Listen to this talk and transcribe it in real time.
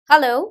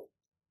Hello,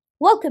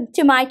 welcome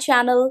to my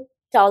channel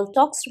Tall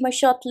Talks from a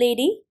Short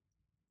Lady.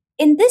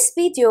 In this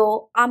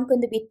video, I'm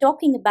going to be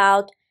talking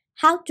about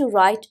how to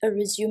write a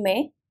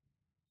resume.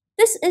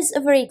 This is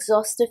a very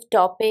exhaustive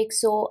topic,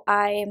 so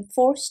I am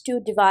forced to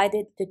divide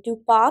it into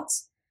two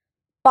parts.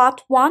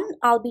 Part 1,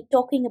 I'll be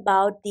talking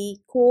about the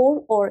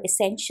core or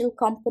essential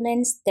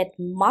components that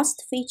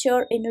must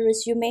feature in a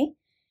resume.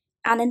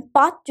 And in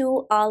part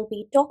 2, I'll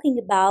be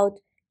talking about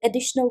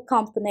additional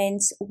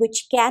components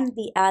which can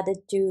be added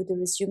to the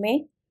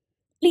resume.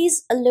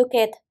 Please look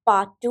at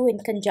part 2 in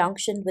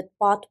conjunction with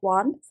part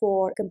 1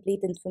 for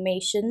complete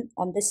information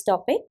on this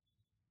topic.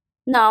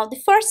 Now, the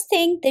first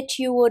thing that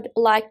you would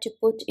like to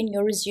put in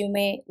your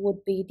resume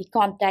would be the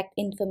contact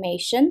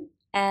information,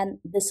 and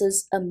this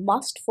is a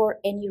must for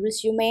any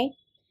resume.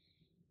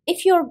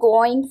 If you're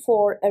going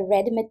for a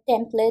ready-made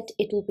template,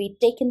 it will be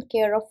taken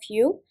care of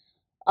you.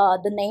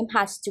 The name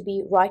has to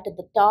be right at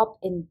the top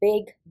in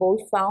big,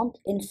 bold font.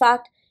 In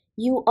fact,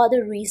 you are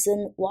the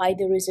reason why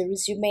there is a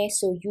resume,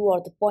 so you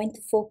are the point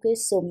of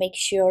focus, so make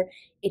sure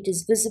it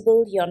is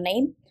visible, your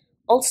name.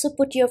 Also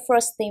put your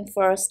first name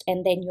first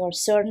and then your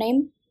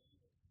surname.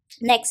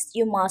 Next,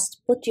 you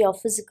must put your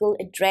physical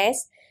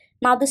address.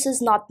 Now, this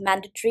is not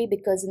mandatory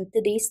because in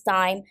today's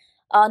time,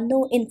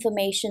 no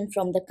information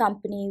from the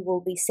company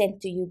will be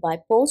sent to you by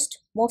post.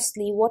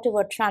 Mostly,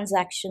 whatever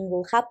transaction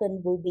will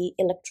happen will be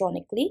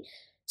electronically.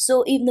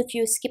 So even if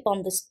you skip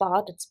on this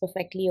part, it's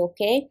perfectly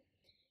okay.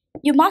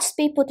 You must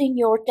be putting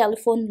your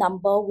telephone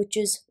number, which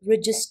is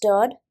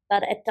registered,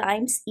 but at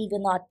times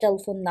even our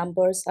telephone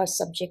numbers are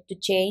subject to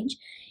change.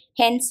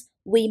 Hence,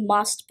 we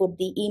must put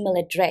the email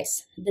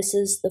address. This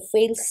is the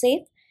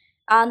fail-safe.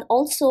 And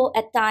also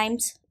at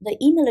times, the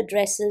email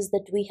addresses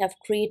that we have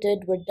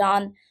created were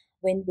done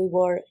when we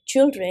were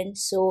children.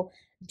 So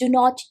do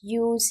not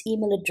use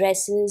email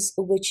addresses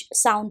which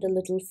sound a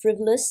little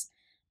frivolous.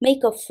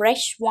 Make a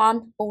fresh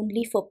one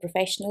only for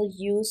professional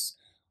use,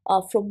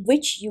 from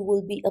which you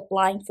will be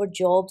applying for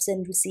jobs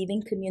and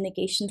receiving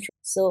communication from.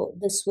 So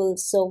this will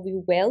serve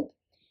you well.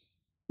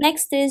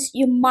 Next is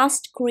you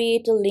must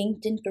create a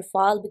LinkedIn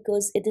profile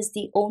because it is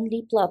the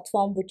only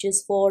platform which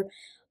is for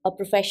a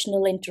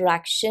professional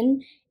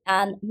interaction,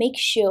 and make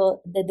sure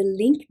that the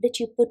link that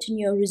you put in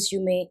your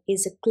resume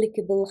is a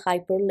clickable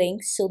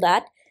hyperlink so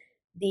that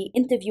the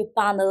interview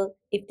panel,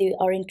 if they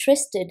are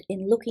interested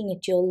in looking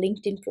at your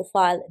LinkedIn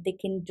profile, they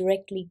can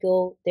directly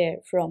go there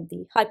from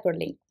the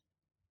hyperlink.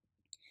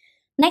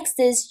 Next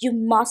is you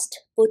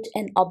must put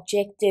an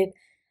objective.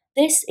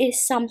 This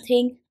is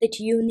something that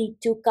you need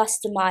to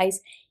customize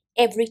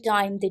every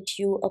time that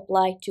you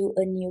apply to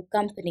a new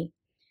company.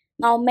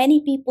 Now,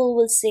 many people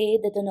will say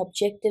that an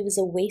objective is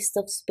a waste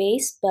of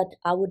space, but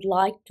I would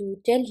like to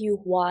tell you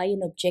why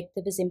an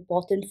objective is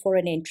important for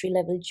an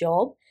entry-level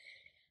job.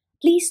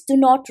 Please do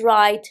not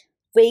write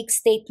vague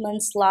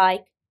statements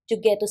like to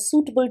get a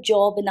suitable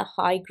job in a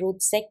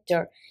high-growth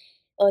sector.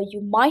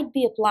 You might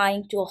be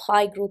applying to a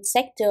high growth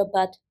sector,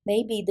 but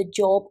maybe the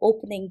job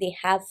opening they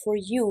have for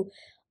you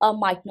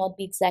might not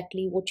be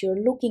exactly what you're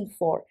looking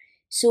for.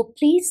 So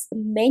please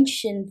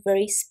mention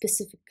very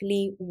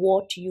specifically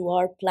what you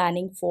are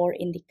planning for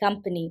in the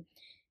company.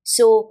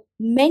 So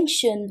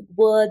mention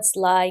words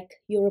like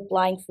you're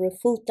applying for a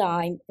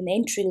full-time, an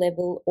entry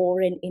level,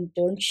 or an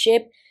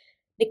internship,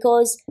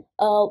 because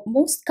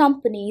most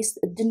companies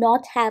do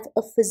not have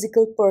a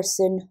physical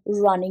person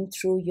running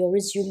through your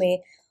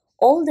resume.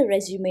 All the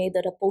resume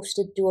that are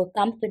posted to a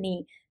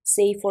company,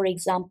 say for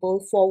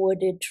example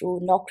forwarded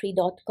through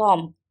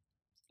naukri.com,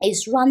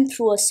 is run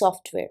through a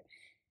software.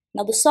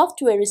 Now the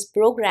software is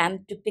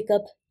programmed to pick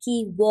up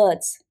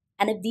keywords,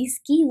 and if these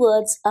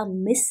keywords are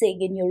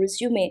missing in your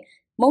resume,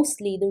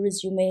 mostly the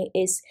resume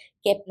is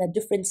kept in a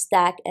different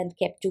stack and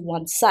kept to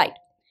one side.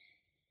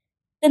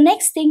 The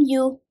next thing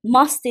you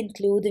must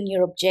include in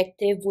your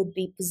objective would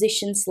be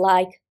positions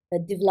like a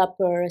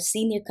developer, a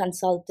senior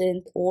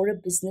consultant, or a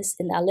business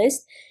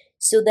analyst,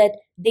 so that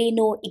they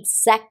know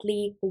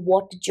exactly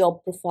what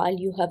job profile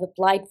you have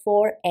applied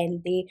for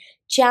and they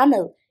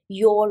channel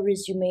your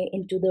resume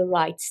into the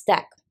right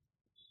stack.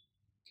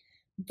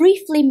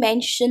 Briefly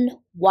mention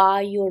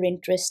why you're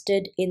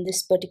interested in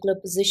this particular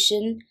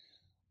position.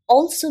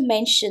 Also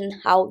mention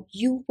how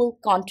you will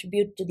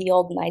contribute to the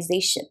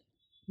organization.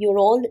 You're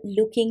all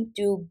looking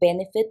to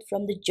benefit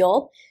from the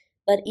job,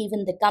 but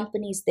even the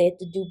company is there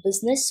to do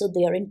business, so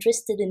they are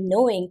interested in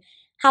knowing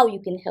how you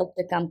can help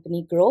the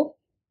company grow.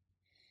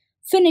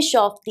 Finish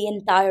off the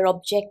entire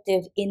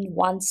objective in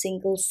one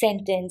single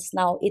sentence.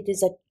 Now, it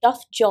is a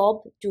tough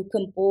job to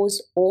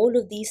compose all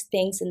of these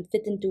things and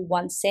fit into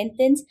one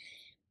sentence,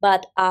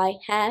 but I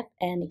have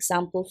an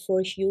example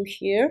for you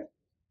here.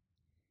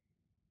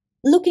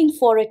 Looking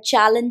for a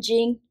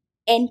challenging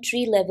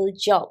entry-level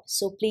job.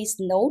 So please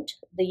note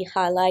the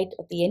highlight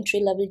of the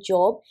entry-level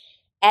job.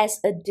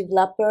 As a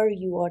developer,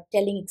 you are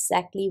telling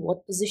exactly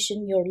what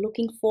position you're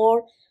looking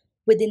for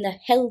within a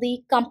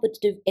healthy,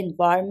 competitive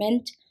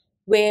environment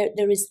where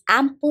there is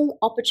ample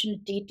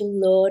opportunity to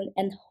learn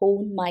and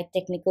hone my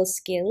technical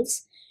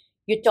skills.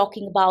 You're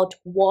talking about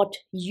what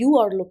you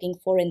are looking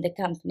for in the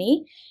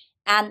company,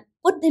 and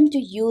put them to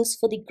use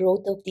for the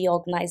growth of the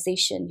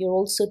organization. You're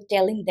also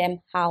telling them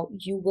how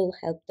you will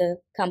help the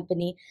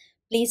company.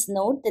 Please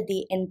note that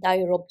the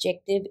entire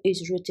objective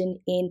is written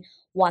in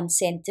one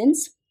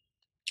sentence.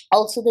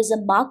 Also, there's a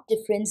marked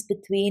difference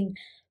between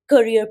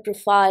career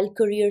profile,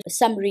 career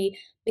summary,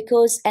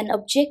 because an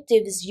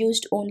objective is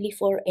used only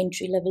for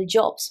entry level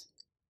jobs.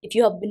 If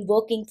you have been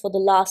working for the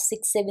last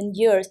 6 7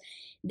 years,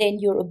 then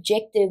your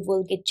objective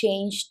will get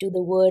changed to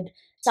the word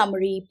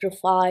summary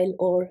profile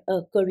or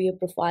career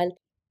profile.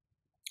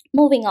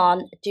 Moving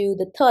on to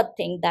the third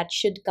thing that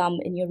should come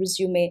in your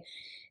resume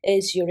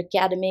is your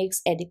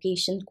academics,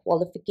 education,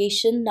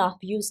 qualification. Now,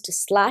 I've used a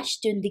slash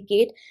to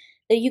indicate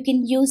that you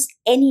can use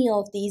any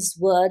of these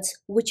words,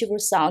 whichever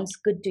sounds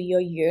good to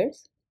your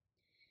ears.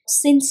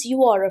 Since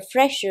you are a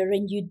fresher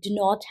and you do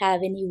not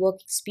have any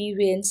work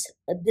experience,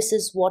 this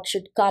is what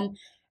should come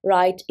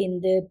right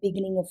in the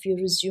beginning of your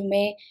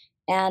resume.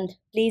 And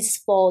please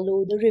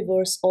follow the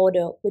reverse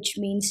order, which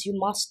means you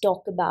must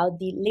talk about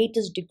the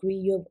latest degree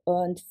you have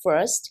earned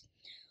first.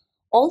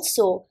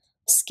 Also,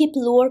 skip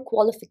lower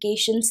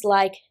qualifications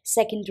like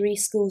secondary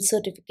school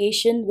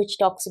certification, which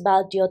talks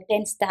about your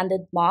 10th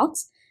standard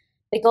marks.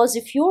 Because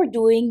if you're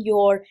doing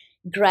your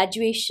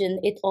graduation,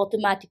 it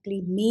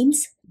automatically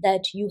means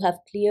that you have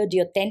cleared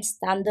your 10th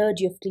standard,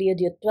 you've cleared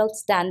your 12th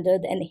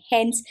standard, and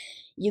hence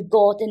you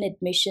got an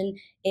admission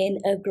in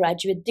a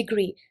graduate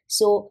degree.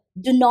 So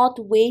do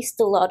not waste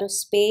a lot of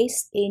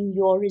space in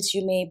your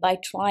resume by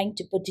trying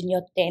to put in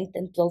your 10th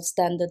and 12th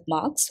standard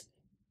marks.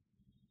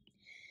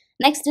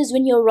 Next is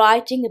when you're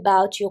writing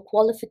about your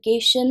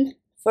qualification,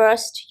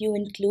 first you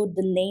include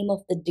the name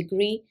of the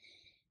degree,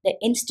 the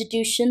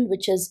institution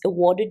which has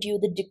awarded you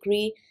the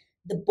degree,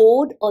 the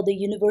board or the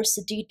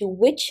university to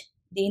which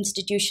the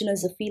institution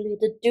is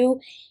affiliated to,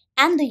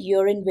 and the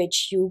year in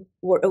which you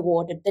were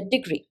awarded the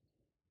degree.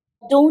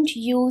 Don't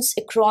use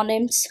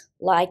acronyms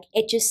like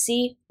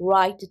HSC,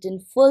 write it in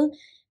full,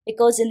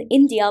 because in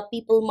India,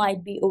 people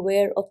might be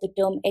aware of the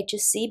term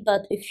HSC,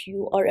 but if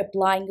you are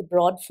applying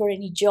abroad for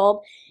any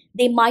job,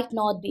 they might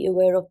not be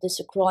aware of this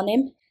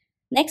acronym.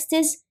 Next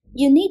is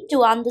you need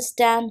to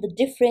understand the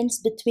difference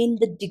between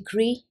the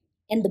degree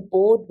and the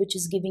board which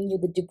is giving you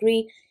the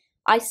degree.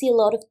 I see a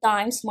lot of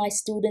times my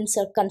students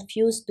are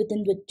confused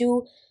between the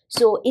two.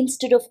 So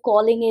instead of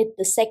calling it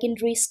the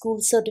secondary school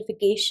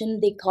certification,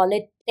 they call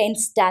it 10th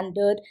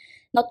standard.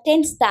 Now,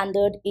 10th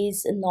standard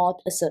is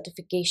not a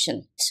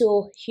certification.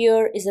 So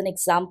here is an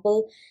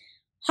example.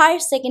 Higher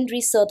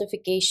secondary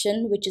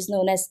certification, which is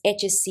known as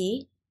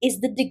HSC,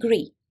 is the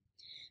degree.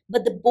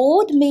 But the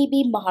board may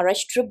be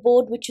Maharashtra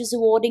board, which is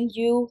awarding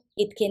you.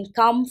 It can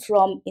come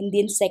from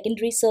Indian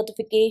secondary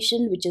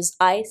certification, which is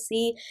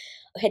IC,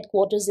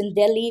 headquarters in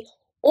Delhi,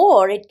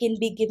 or it can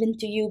be given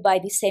to you by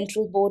the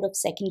Central Board of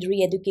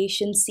Secondary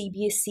Education,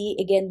 CBSE,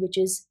 again, which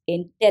is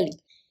in Delhi.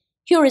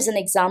 Here is an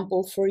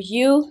example for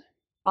you.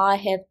 I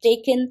have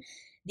taken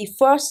the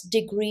first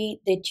degree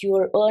that you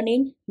are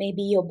earning,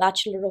 maybe your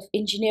Bachelor of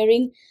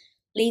Engineering.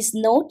 Please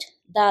note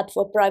that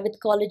for private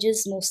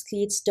colleges,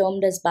 mostly it's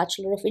termed as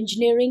Bachelor of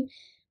Engineering.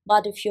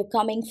 But if you're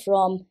coming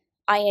from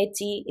IIT,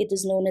 it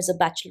is known as a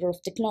Bachelor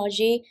of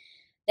Technology.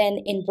 Then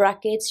in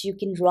brackets, you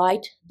can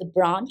write the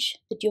branch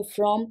that you're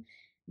from.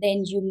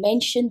 Then you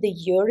mention the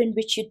year in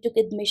which you took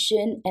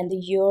admission and the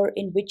year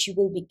in which you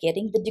will be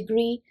getting the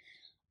degree.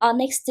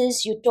 Next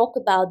is you talk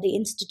about the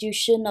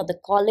institution or the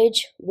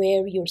college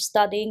where you're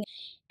studying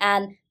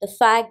and the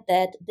fact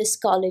that this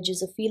college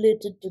is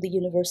affiliated to the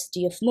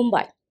University of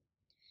Mumbai.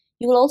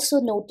 You will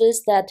also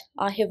notice that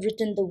I have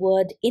written the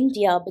word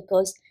India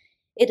because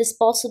it is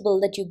possible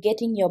that you're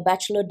getting your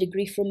bachelor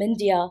degree from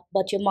India,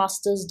 but your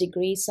master's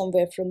degree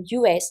somewhere from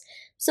US.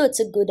 So it's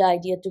a good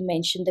idea to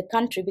mention the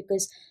country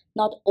because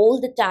not all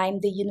the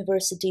time the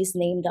university is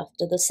named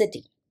after the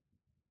city.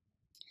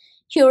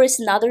 Here is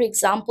another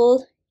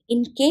example.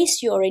 In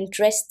case you're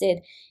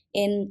interested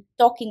in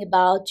talking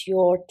about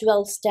your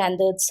 12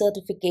 standard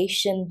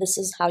certification, this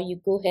is how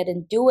you go ahead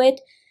and do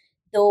it.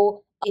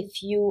 Though,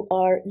 if you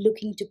are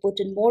looking to put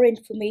in more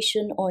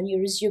information on your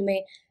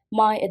resume,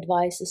 my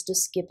advice is to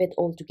skip it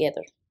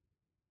altogether.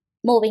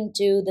 Moving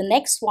to the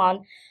next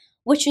one,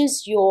 which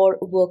is your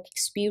work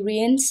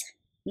experience.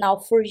 Now,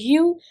 for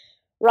you,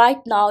 right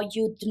now,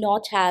 you do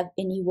not have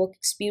any work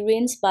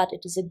experience, but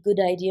it is a good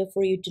idea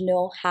for you to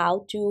know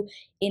how to,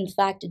 in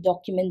fact,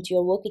 document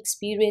your work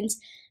experience.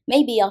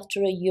 Maybe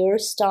after a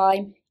year's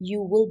time,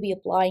 you will be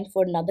applying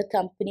for another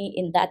company.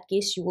 In that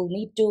case, you will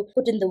need to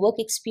put in the work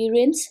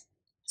experience.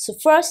 So,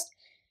 first,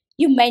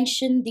 you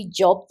mention the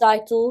job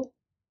title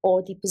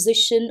or the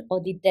position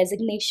or the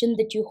designation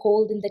that you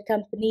hold in the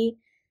company.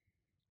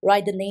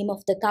 Write the name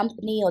of the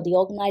company or the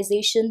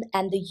organization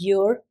and the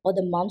year or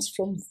the months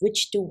from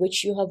which to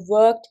which you have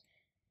worked.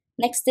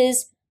 Next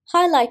is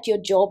highlight your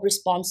job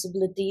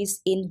responsibilities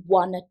in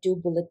 1 or 2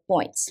 bullet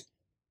points.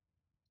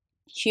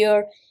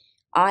 Here,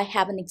 I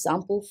have an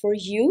example for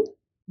you.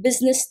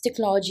 Business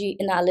Technology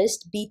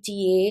Analyst,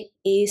 BTA,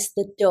 is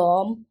the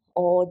term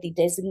or the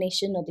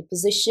designation or the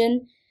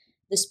position.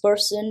 This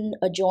person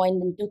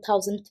joined in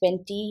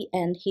 2020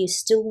 and he is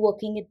still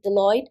working at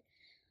Deloitte.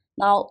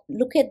 Now,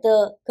 look at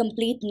the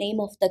complete name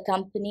of the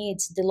company.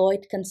 It's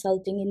Deloitte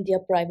Consulting India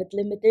Private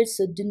Limited.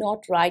 So do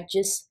not write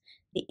just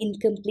the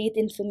incomplete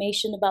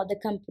information about the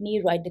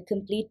company, write the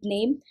complete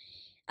name.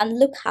 And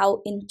look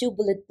how in 2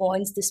 bullet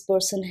points this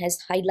person has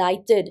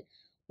highlighted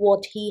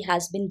what he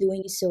has been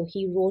doing. So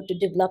he wrote to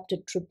develop a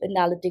trip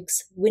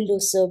analytics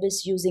Windows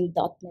service using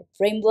 .NET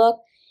framework.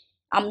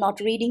 I'm not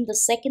reading the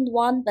second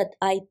one, but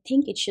I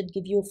think it should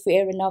give you a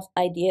fair enough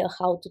idea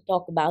how to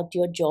talk about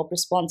your job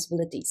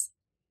responsibilities.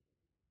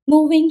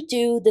 Moving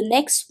to the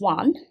next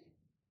one,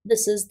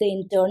 this is the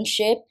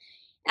internship,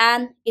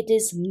 and it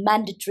is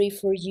mandatory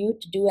for you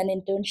to do an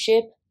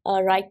internship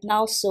right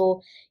now.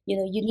 So, you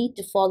need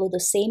to follow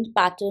the same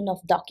pattern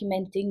of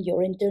documenting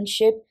your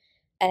internship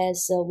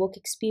as a work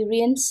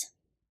experience.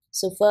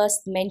 So,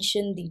 first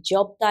mention the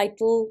job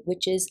title,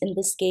 which is in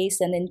this case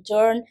an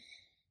intern,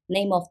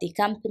 name of the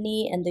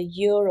company, and the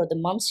year or the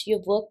months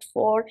you've worked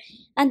for,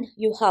 and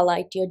you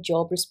highlight your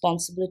job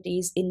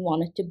responsibilities in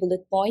 1 or 2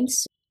 bullet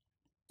points.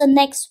 The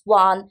next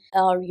one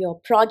are your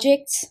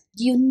projects.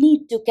 You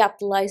need to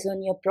capitalize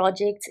on your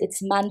projects.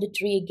 It's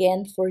mandatory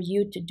again for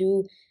you to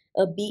do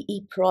a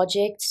BE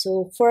project.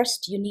 So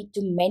first you need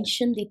to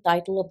mention the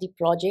title of the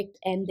project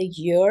and the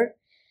year.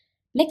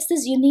 Next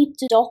is you need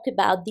to talk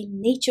about the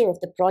nature of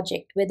the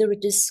project, whether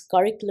it is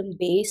curriculum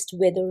based,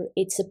 whether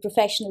it's a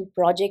professional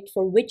project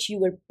for which you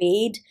were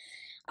paid,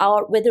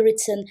 or whether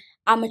it's an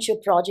amateur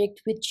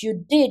project which you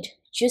did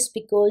just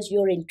because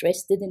you're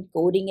interested in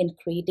coding and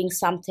creating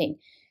something.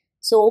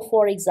 So,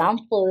 for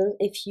example,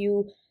 if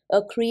you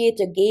create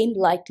a game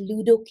like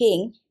Ludo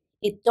King,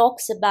 it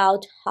talks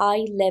about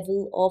high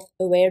level of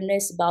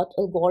awareness about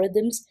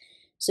algorithms.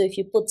 So, if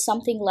you put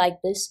something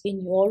like this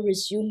in your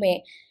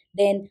resume,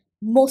 then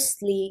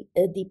mostly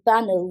the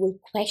panel will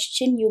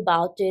question you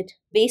about it.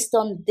 Based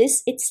on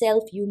this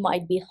itself, you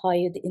might be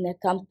hired in a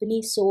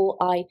company. So,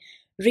 I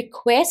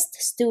request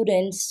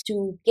students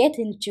to get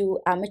into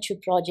amateur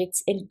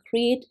projects and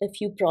create a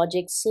few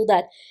projects so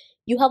that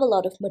you have a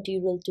lot of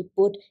material to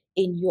put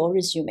in your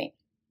resume.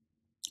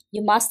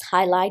 You must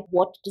highlight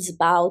what it is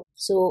about.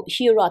 So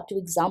here are 2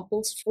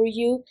 examples for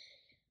you.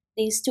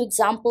 These 2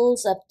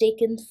 examples I've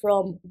taken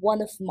from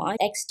one of my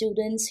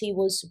ex-students. He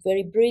was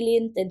very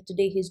brilliant and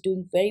today he's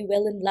doing very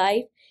well in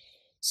life.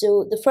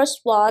 So the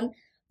first one,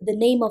 the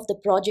name of the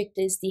project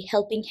is The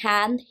Helping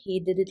Hand. He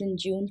did it in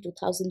June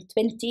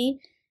 2020.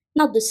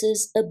 Now this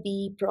is a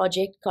B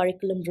project,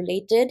 curriculum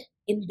related.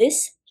 In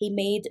this, he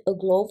made a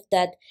glove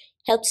that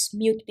helps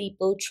mute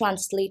people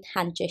translate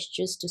hand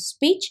gestures to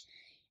speech.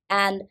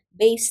 And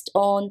based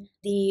on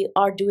the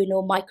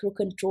Arduino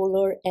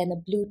microcontroller and a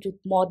Bluetooth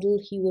model,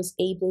 he was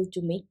able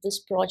to make this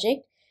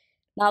project.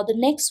 Now the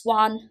next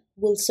one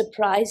will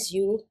surprise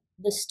you.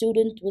 The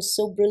student was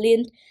so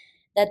brilliant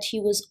that he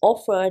was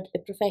offered a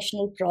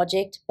professional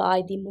project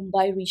by the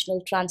Mumbai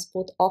Regional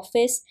Transport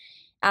Office,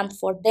 and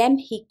for them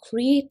he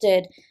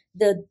created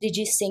the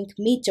DigiSync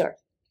meter.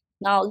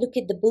 Now look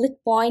at the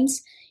bullet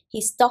points.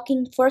 He's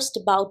talking first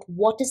about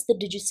what is the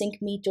DigiSync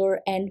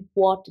meter and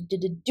what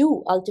did it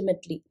do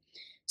ultimately.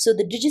 So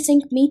the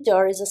DigiSync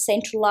meter is a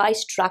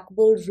centralized,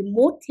 trackable,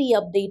 remotely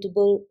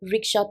updatable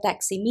rickshaw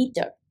taxi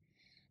meter.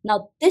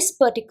 Now, this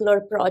particular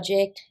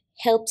project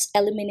helps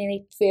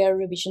eliminate fare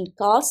revision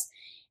costs,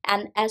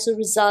 and as a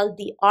result,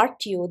 the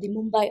RTO, the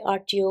Mumbai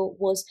RTO,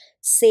 was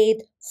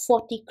saved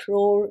 40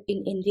 crore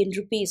in Indian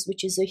rupees,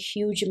 which is a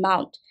huge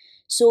amount.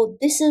 So,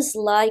 this is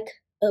like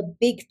a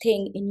big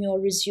thing in your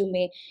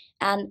resume,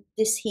 and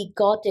this he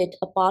got it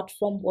apart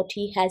from what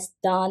he has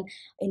done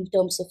in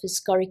terms of his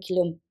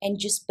curriculum. And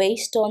just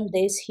based on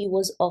this, he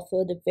was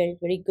offered a very,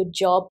 very good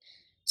job.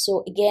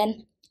 So,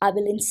 again, I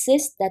will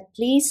insist that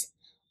please,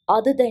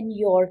 other than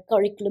your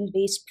curriculum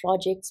based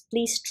projects,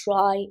 please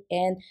try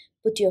and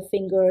put your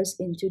fingers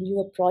into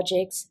newer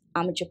projects,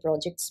 amateur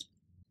projects.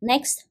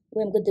 Next,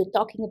 we're going to be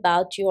talking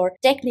about your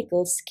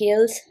technical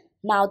skills.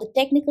 Now, the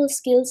technical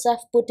skills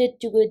I've put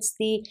it towards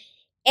the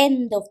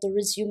end of the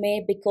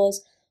resume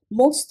because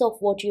most of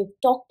what you've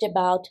talked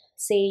about,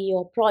 say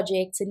your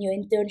projects and your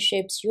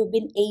internships, you've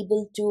been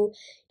able to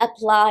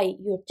apply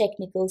your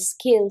technical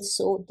skills.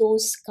 So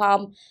those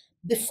come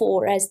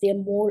before as they're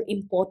more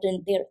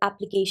important, they're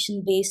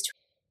application based.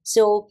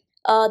 So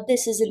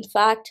this is in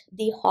fact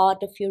the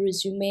heart of your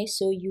resume.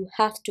 So you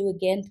have to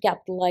again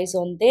capitalize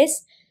on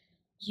this.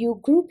 You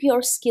group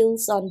your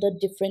skills under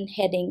different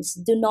headings.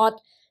 Do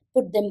not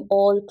put them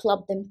all,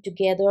 club them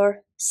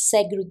together,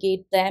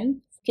 segregate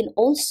them. You can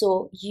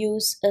also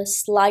use a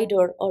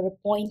slider or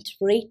a point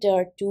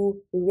rater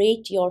to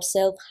rate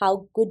yourself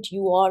how good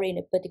you are in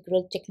a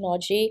particular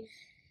technology.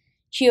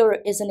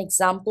 Here is an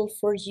example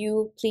for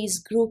you. Please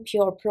group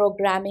your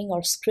programming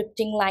or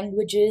scripting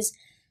languages.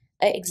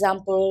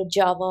 Example,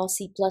 Java,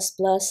 C++,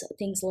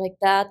 things like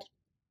that.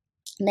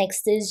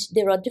 Next is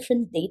there are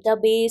different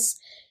database.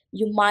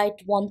 You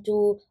might want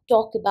to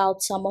talk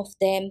about some of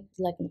them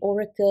like an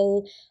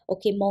Oracle,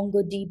 okay,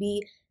 MongoDB.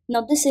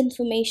 Now this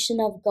information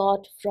I've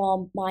got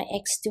from my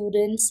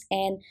ex-students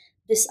and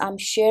this I'm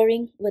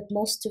sharing with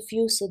most of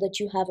you so that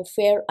you have a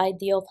fair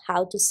idea of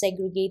how to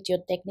segregate your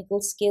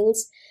technical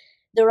skills.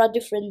 There are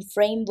different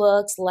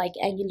frameworks like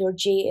Angular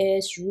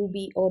JS,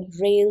 Ruby on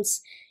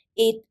Rails.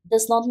 It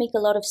does not make a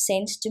lot of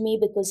sense to me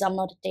because I'm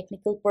not a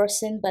technical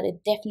person, but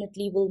it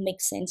definitely will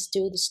make sense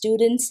to the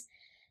students.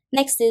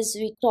 Next is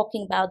we're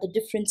talking about the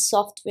different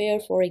software,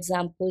 for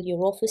example,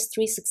 your Office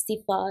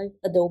 365,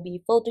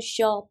 Adobe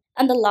Photoshop.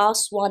 And the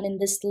last one in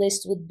this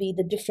list would be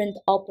the different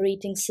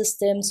operating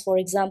systems, for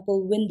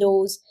example,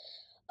 Windows,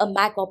 a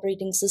Mac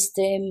operating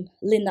system,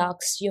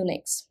 Linux,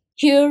 Unix.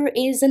 Here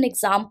is an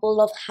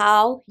example of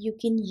how you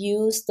can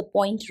use the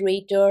point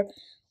rater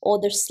or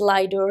the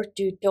slider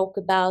to talk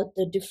about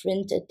the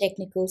different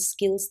technical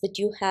skills that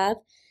you have.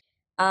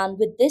 And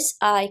with this,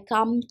 I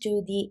come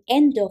to the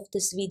end of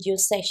this video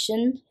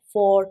session.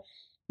 For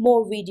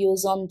more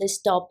videos on this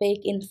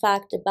topic, in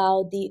fact,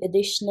 about the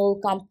additional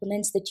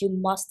components that you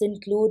must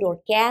include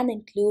or can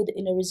include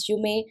in a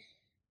resume,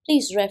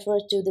 please refer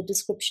to the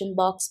description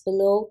box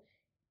below.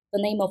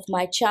 The name of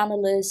my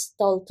channel is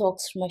Tall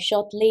Talks from a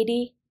Short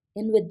Lady.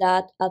 And with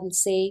that, I will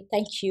say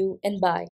thank you and bye.